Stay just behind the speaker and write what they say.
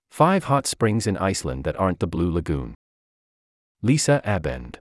5 hot springs in Iceland that aren't the Blue Lagoon. Lisa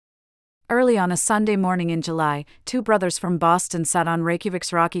Abend. Early on a Sunday morning in July, two brothers from Boston sat on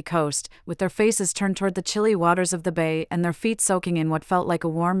Reykjavik's rocky coast, with their faces turned toward the chilly waters of the bay and their feet soaking in what felt like a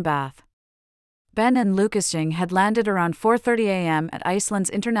warm bath. Ben and Lucasjing had landed around 4:30 a.m. at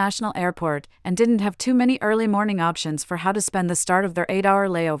Iceland's international airport and didn't have too many early morning options for how to spend the start of their 8-hour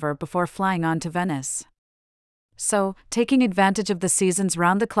layover before flying on to Venice. So, taking advantage of the season's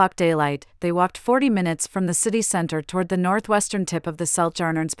round-the-clock daylight, they walked 40 minutes from the city center toward the northwestern tip of the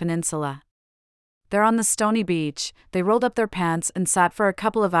Seltjarnarnes Peninsula. There on the stony beach, they rolled up their pants and sat for a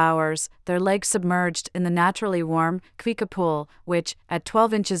couple of hours, their legs submerged in the naturally warm Kvika pool, which, at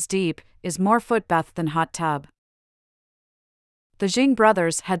 12 inches deep, is more footbath than hot tub. The Jing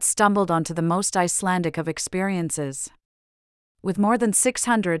brothers had stumbled onto the most Icelandic of experiences. With more than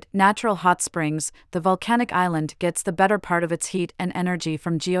 600 natural hot springs, the volcanic island gets the better part of its heat and energy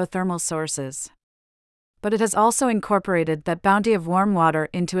from geothermal sources. But it has also incorporated that bounty of warm water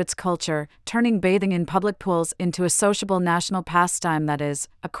into its culture, turning bathing in public pools into a sociable national pastime that is,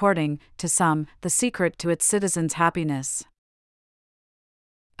 according to some, the secret to its citizens' happiness.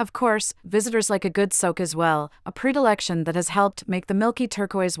 Of course, visitors like a good soak as well, a predilection that has helped make the milky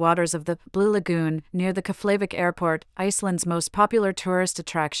turquoise waters of the Blue Lagoon near the Keflavik airport Iceland's most popular tourist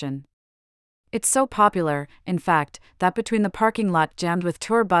attraction. It's so popular, in fact, that between the parking lot jammed with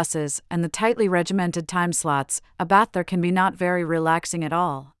tour buses and the tightly regimented time slots, a bath there can be not very relaxing at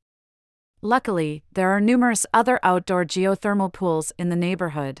all. Luckily, there are numerous other outdoor geothermal pools in the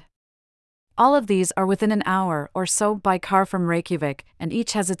neighborhood. All of these are within an hour or so by car from Reykjavik, and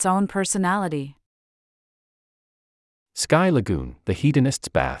each has its own personality. Sky Lagoon, the hedonist's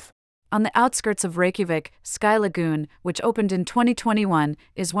bath. On the outskirts of Reykjavik, Sky Lagoon, which opened in 2021,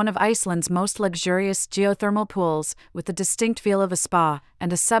 is one of Iceland's most luxurious geothermal pools, with the distinct feel of a spa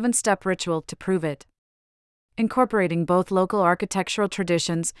and a 7-step ritual to prove it. Incorporating both local architectural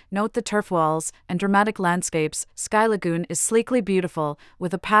traditions, note the turf walls, and dramatic landscapes, Sky Lagoon is sleekly beautiful,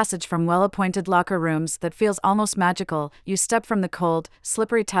 with a passage from well-appointed locker rooms that feels almost magical. You step from the cold,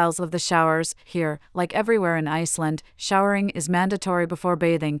 slippery tiles of the showers. Here, like everywhere in Iceland, showering is mandatory before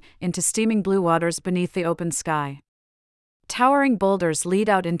bathing, into steaming blue waters beneath the open sky. Towering boulders lead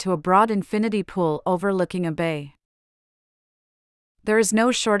out into a broad infinity pool overlooking a bay. There is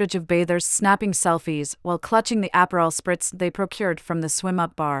no shortage of bathers snapping selfies while clutching the Aperol spritz they procured from the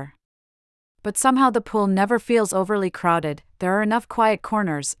swim-up bar. But somehow the pool never feels overly crowded. There are enough quiet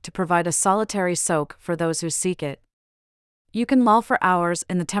corners to provide a solitary soak for those who seek it. You can loll for hours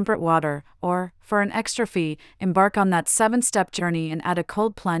in the temperate water, or, for an extra fee, embark on that 7-step journey and add a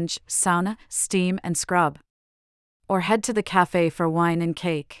cold plunge, sauna, steam and scrub. Or head to the cafe for wine and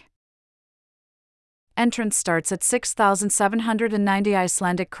cake. Entrance starts at 6,790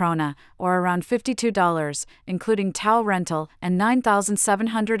 Icelandic krona, or around $52, including towel rental, and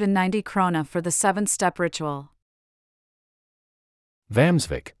 9,790 krona for the 7-step ritual.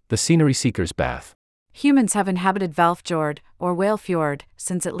 Hvammsvík, the scenery seeker's bath. Humans have inhabited Hvalfjord, or Whale Fjord,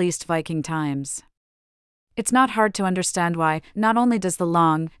 since at least Viking times. It's not hard to understand why. Not only does the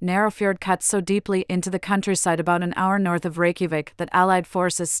long, narrow fjord cut so deeply into the countryside about an hour north of Reykjavik that Allied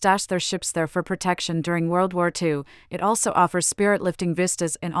forces stashed their ships there for protection during World War II, it also offers spirit-lifting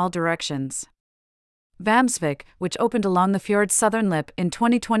vistas in all directions. Hvammsvík, which opened along the fjord's southern lip in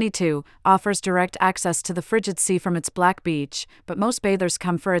 2022, offers direct access to the frigid sea from its black beach, but most bathers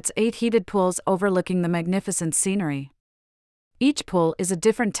come for its 8 heated pools overlooking the magnificent scenery. Each pool is a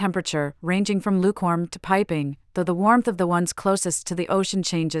different temperature, ranging from lukewarm to piping, though the warmth of the ones closest to the ocean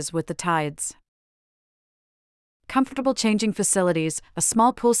changes with the tides. Comfortable changing facilities, a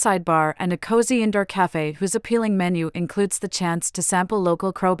small poolside bar and a cozy indoor cafe whose appealing menu includes the chance to sample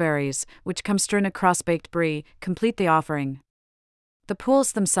local crowberries, which come strewn across baked brie, complete the offering. The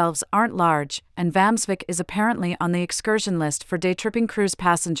pools themselves aren't large, and Hvammsvík is apparently on the excursion list for day-tripping cruise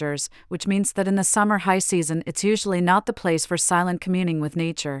passengers, which means that in the summer high season it's usually not the place for silent communing with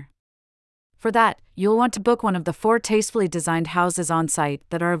nature. For that, you'll want to book one of the 4 tastefully designed houses on site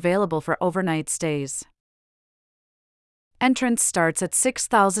that are available for overnight stays. Entrance starts at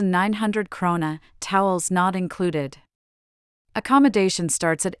 6,900 krona, towels not included. Accommodation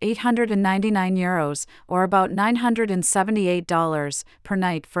starts at €899, or about $978 per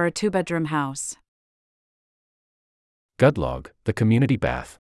night for a 2-bedroom house. Gudlog, the community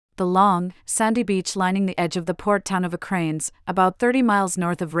bath. The long, sandy beach lining the edge of the port town of Akranes, about 30 miles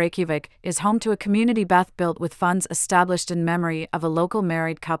north of Reykjavik, is home to a community bath built with funds established in memory of a local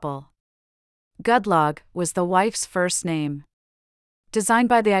married couple. Gudlog was the wife's first name. Designed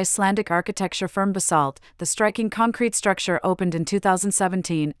by the Icelandic architecture firm Basalt, the striking concrete structure opened in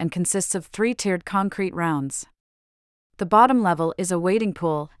 2017 and consists of 3-tiered concrete rounds. The bottom level is a wading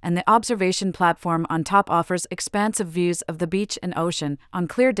pool, and the observation platform on top offers expansive views of the beach and ocean. On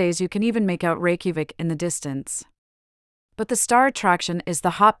clear days, you can even make out Reykjavik in the distance. But the star attraction is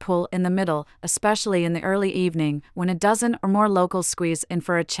the hot pool in the middle, especially in the early evening, when a dozen or more locals squeeze in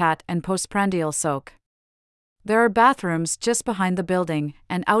for a chat and postprandial soak. There are bathrooms just behind the building,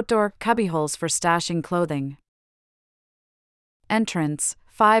 and outdoor cubbyholes for stashing clothing. Entrance,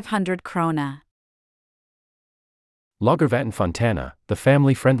 500 krona. Lagervatten Fontana, the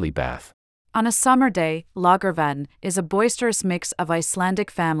family-friendly bath. On a summer day, Lagervatten is a boisterous mix of Icelandic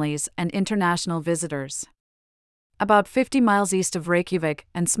families and international visitors. About 50 miles east of Reykjavik,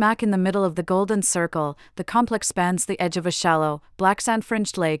 and smack in the middle of the Golden Circle, the complex spans the edge of a shallow, black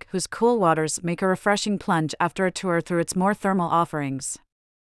sand-fringed lake whose cool waters make a refreshing plunge after a tour through its more thermal offerings.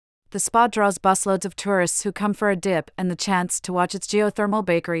 The spa draws busloads of tourists who come for a dip and the chance to watch its geothermal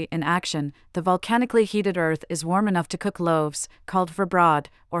bakery in action. The volcanically heated earth is warm enough to cook loaves, called verbrad,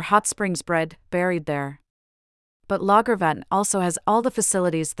 or hot springs bread, buried there. But Lagervatten also has all the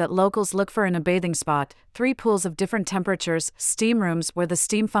facilities that locals look for in a bathing spot: 3 pools of different temperatures, steam rooms where the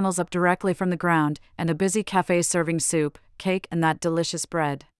steam funnels up directly from the ground, and a busy cafe serving soup, cake, and that delicious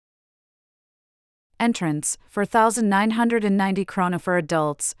bread. Entrance, 4,990 krona for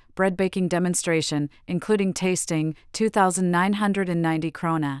adults, bread baking demonstration, including tasting, 2,990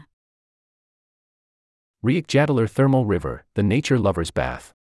 krona. Reykjadalur Thermal River, the nature lover's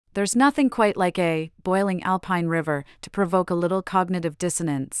bath. There's nothing quite like a boiling alpine river to provoke a little cognitive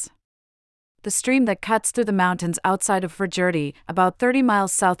dissonance. The stream that cuts through the mountains outside of Fridjurdi, about 30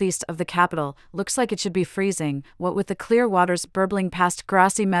 miles southeast of the capital, looks like it should be freezing, what with the clear waters burbling past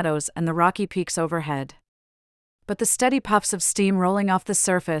grassy meadows and the rocky peaks overhead. But the steady puffs of steam rolling off the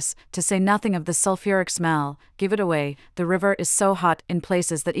surface, to say nothing of the sulfuric smell, give it away. The river is so hot in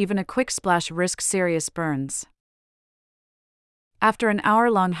places that even a quick splash risks serious burns. After an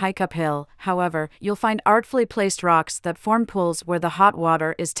hour-long hike uphill, however, you'll find artfully placed rocks that form pools where the hot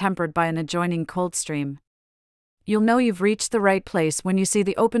water is tempered by an adjoining cold stream. You'll know you've reached the right place when you see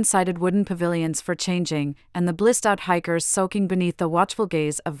the open-sided wooden pavilions for changing, and the blissed-out hikers soaking beneath the watchful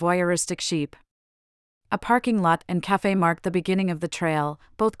gaze of voyeuristic sheep. A parking lot and cafe mark the beginning of the trail.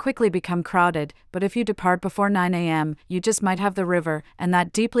 Both quickly become crowded, but if you depart before 9 a.m., you just might have the river, and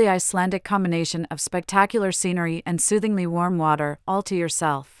that deeply Icelandic combination of spectacular scenery and soothingly warm water, all to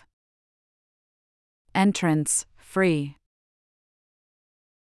yourself. Entrance, free.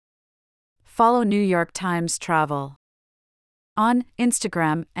 Follow New York Times Travel on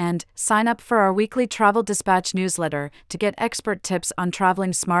Instagram and sign up for our weekly Travel Dispatch newsletter to get expert tips on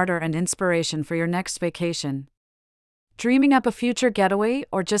traveling smarter and inspiration for your next vacation. Dreaming up a future getaway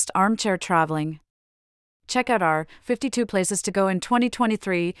or just armchair traveling? Check out our 52 places to go in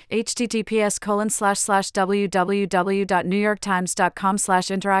 2023,